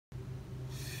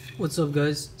What's up,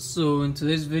 guys? So in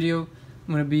today's video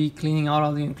I'm going to be cleaning out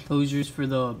all the enclosures for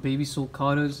the baby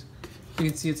sulcatas. You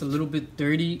can see it's a little bit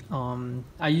dirty.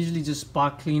 I usually just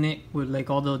spot clean it with like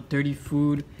all the dirty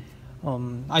food.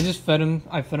 I just fed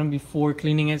them before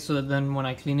cleaning it, so that then when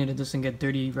I clean it, it doesn't get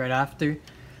dirty right after.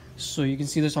 So you can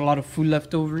see there's a lot of food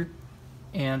left over,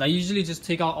 and I usually just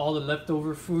take out all the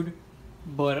leftover food,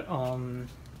 but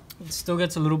it still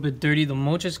gets a little bit dirty. The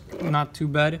mulch is not too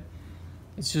bad.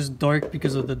 It's just dark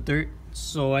because of the dirt.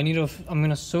 So I'm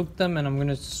gonna soak them, and I'm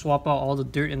gonna swap out all the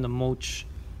dirt in the mulch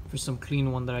for some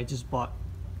clean one that I just bought.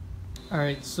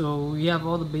 Alright, so we have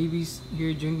all the babies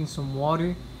here drinking some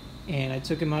water, and I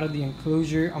took them out of the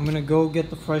enclosure. I'm gonna go get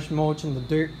the fresh mulch and the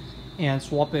dirt and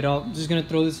swap it out. I'm just gonna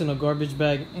throw this in a garbage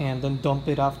bag and then dump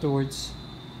it afterwards.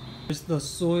 There's the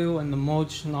soil and the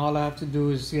mulch, and all I have to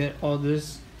do is get all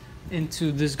this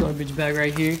into this garbage bag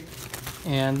right here.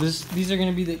 And these are going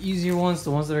to be the easier ones. The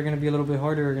ones that are going to be a little bit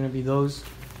harder are going to be those,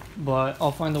 but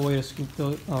I'll find a way to scoop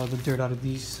the dirt out of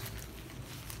these.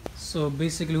 So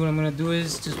basically what I'm going to do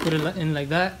is just put it in like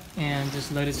that and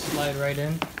just let it slide right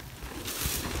in,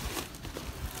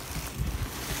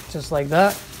 just like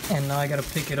that. And now I got to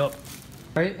pick it up,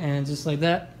 right? And just like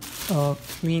that,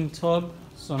 clean tub.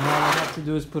 So now all I have to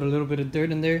do is put a little bit of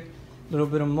dirt in there, a little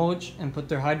bit of mulch, and put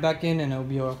their hide back in, and it'll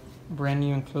be a brand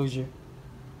new enclosure.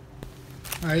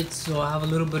 Alright, so I have a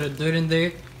little bit of dirt in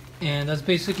there, and that's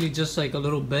basically just like a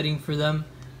little bedding for them,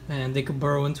 and they could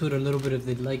burrow into it a little bit if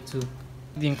they'd like to.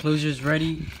 The enclosure is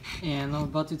ready, and I'm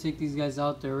about to take these guys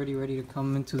out. They're already ready to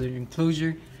come into their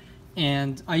enclosure,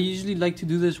 and I usually like to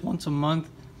do this once a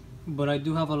month, but I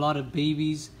do have a lot of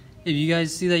babies. If you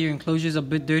guys see that your enclosure is a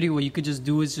bit dirty, what you could just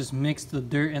do is just mix the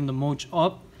dirt and the mulch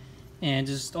up, and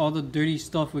just all the dirty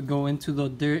stuff would go into the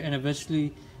dirt, and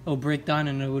eventually it'll break down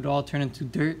and it would all turn into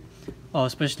dirt.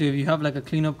 Especially if you have like a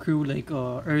cleanup crew like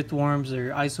earthworms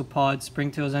or isopods,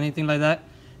 springtails, anything like that,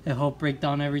 it help break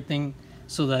down everything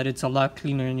so that it's a lot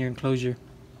cleaner in your enclosure.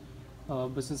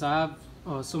 But since I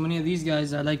have so many of these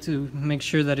guys, I like to make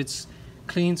sure that it's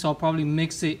clean, so I'll probably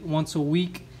mix it once a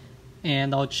week,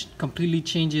 and I'll completely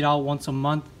change it out once a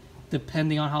month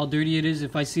depending on how dirty it is.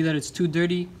 If I see that it's too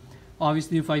dirty,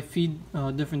 obviously if I feed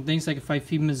different things, like if I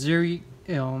feed Missouri,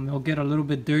 it'll get a little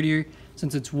bit dirtier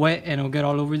since it's wet, and it'll get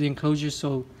all over the enclosure.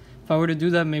 So if I were to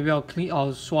do that, maybe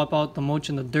I'll swap out the mulch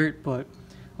and the dirt, but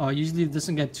usually it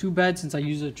doesn't get too bad since I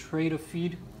use a tray to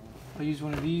feed. I use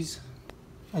one of these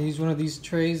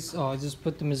trays. I just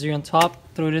put the Missouri on top,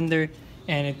 throw it in there,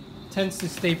 and it tends to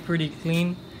stay pretty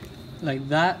clean like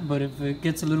that. But if it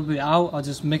gets a little bit out, I'll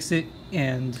just mix it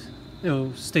and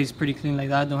it stays pretty clean like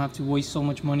that. I don't have to waste so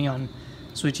much money on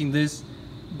switching this.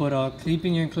 But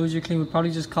keeping your enclosure clean would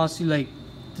probably just cost you like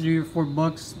 $3 or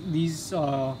 $4. These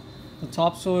the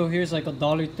topsoil here is like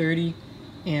 $1.30,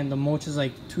 and the mulch is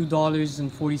like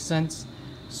 $2.40.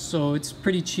 So it's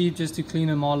pretty cheap just to clean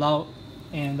them all out,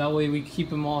 and that way we keep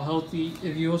them all healthy.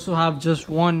 If you also have just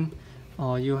one,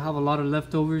 you'll have a lot of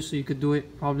leftovers, so you could do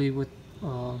it probably with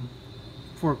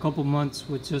for a couple months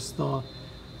with just the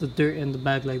dirt in the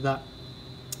bag like that.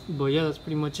 But yeah, that's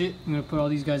pretty much it. I'm gonna put all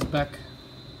these guys back.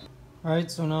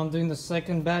 Alright, so now I'm doing the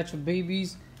second batch of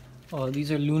babies.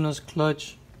 These are Luna's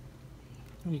clutch.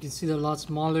 You can see they're a lot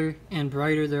smaller and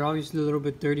brighter. They're obviously a little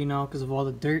bit dirty now because of all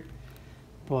the dirt,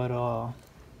 but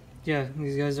yeah,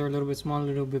 these guys are a little bit smaller, a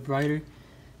little bit brighter.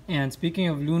 And speaking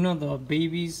of Luna, the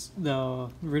babies, the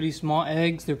really small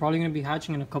eggs, they're probably going to be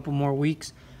hatching in a couple more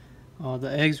weeks.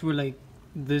 The eggs were like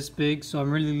this big, so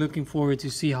I'm really looking forward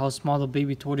to see how small the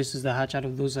baby tortoises that hatch out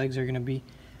of those eggs are going to be.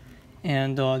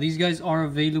 And these guys are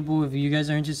available. If you guys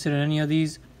are interested in any of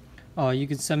these, you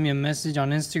can send me a message on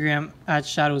Instagram at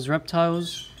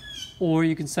Shadowsreptiles, or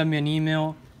you can send me an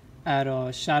email at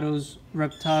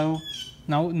Shadowsreptile,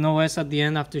 no S at the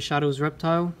end after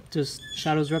Shadowsreptile, just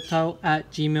Shadowsreptile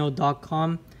at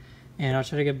gmail.com, and I'll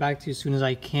try to get back to you as soon as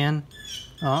I can.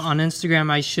 On Instagram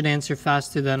I should answer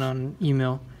faster than on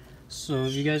email. So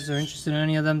if you guys are interested in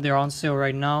any of them, they're on sale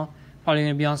right now. Probably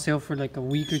going to be on sale for like a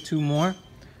week or two more.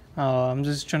 I'm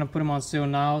just trying to put them on sale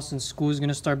now since school is going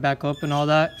to start back up and all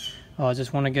that. I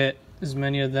just want to get as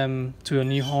many of them to a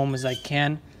new home as I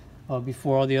can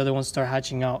before all the other ones start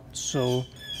hatching out. So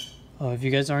if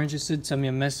you guys are interested, send me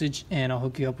a message and I'll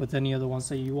hook you up with any of the ones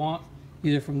that you want,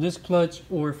 either from this clutch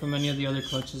or from any of the other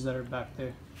clutches that are back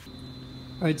there.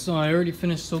 Alright, so I already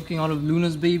finished soaking all of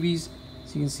Luna's babies.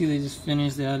 So you can see they just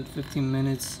finished. They had 15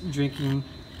 minutes drinking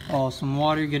some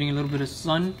water, getting a little bit of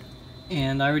sun,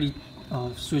 and I already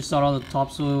switched out all the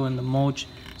topsoil and the mulch,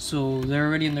 so they're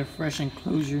already in their fresh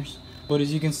enclosures. But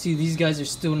as you can see, these guys are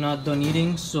still not done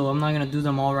eating, so I'm not gonna do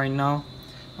them all right now.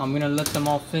 I'm gonna let them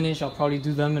all finish. I'll probably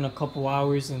do them in a couple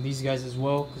hours, and these guys as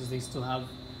well, because they still have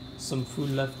some food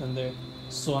left in there.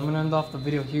 So I'm gonna end off the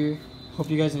video here.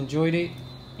 Hope you guys enjoyed it,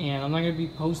 and I'm not gonna be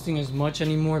posting as much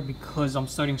anymore because I'm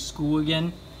starting school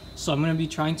again. So I'm gonna be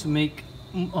trying to make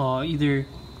either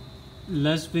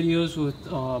less videos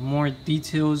with more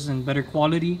details and better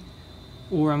quality,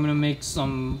 or I'm gonna make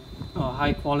some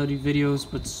high quality videos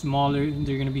but smaller.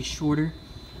 They're gonna be shorter,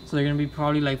 so they're gonna be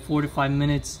probably like 4 to 5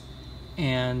 minutes.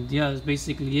 And yeah, that's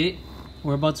basically it.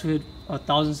 We're about to hit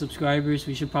 1,000 subscribers.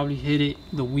 We should probably hit it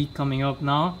the week coming up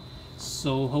now,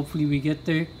 so hopefully we get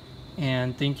there.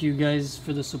 And thank you guys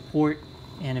for the support,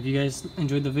 and if you guys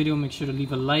enjoyed the video, make sure to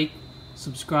leave a like,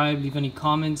 subscribe, leave any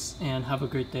comments, and have a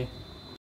great day.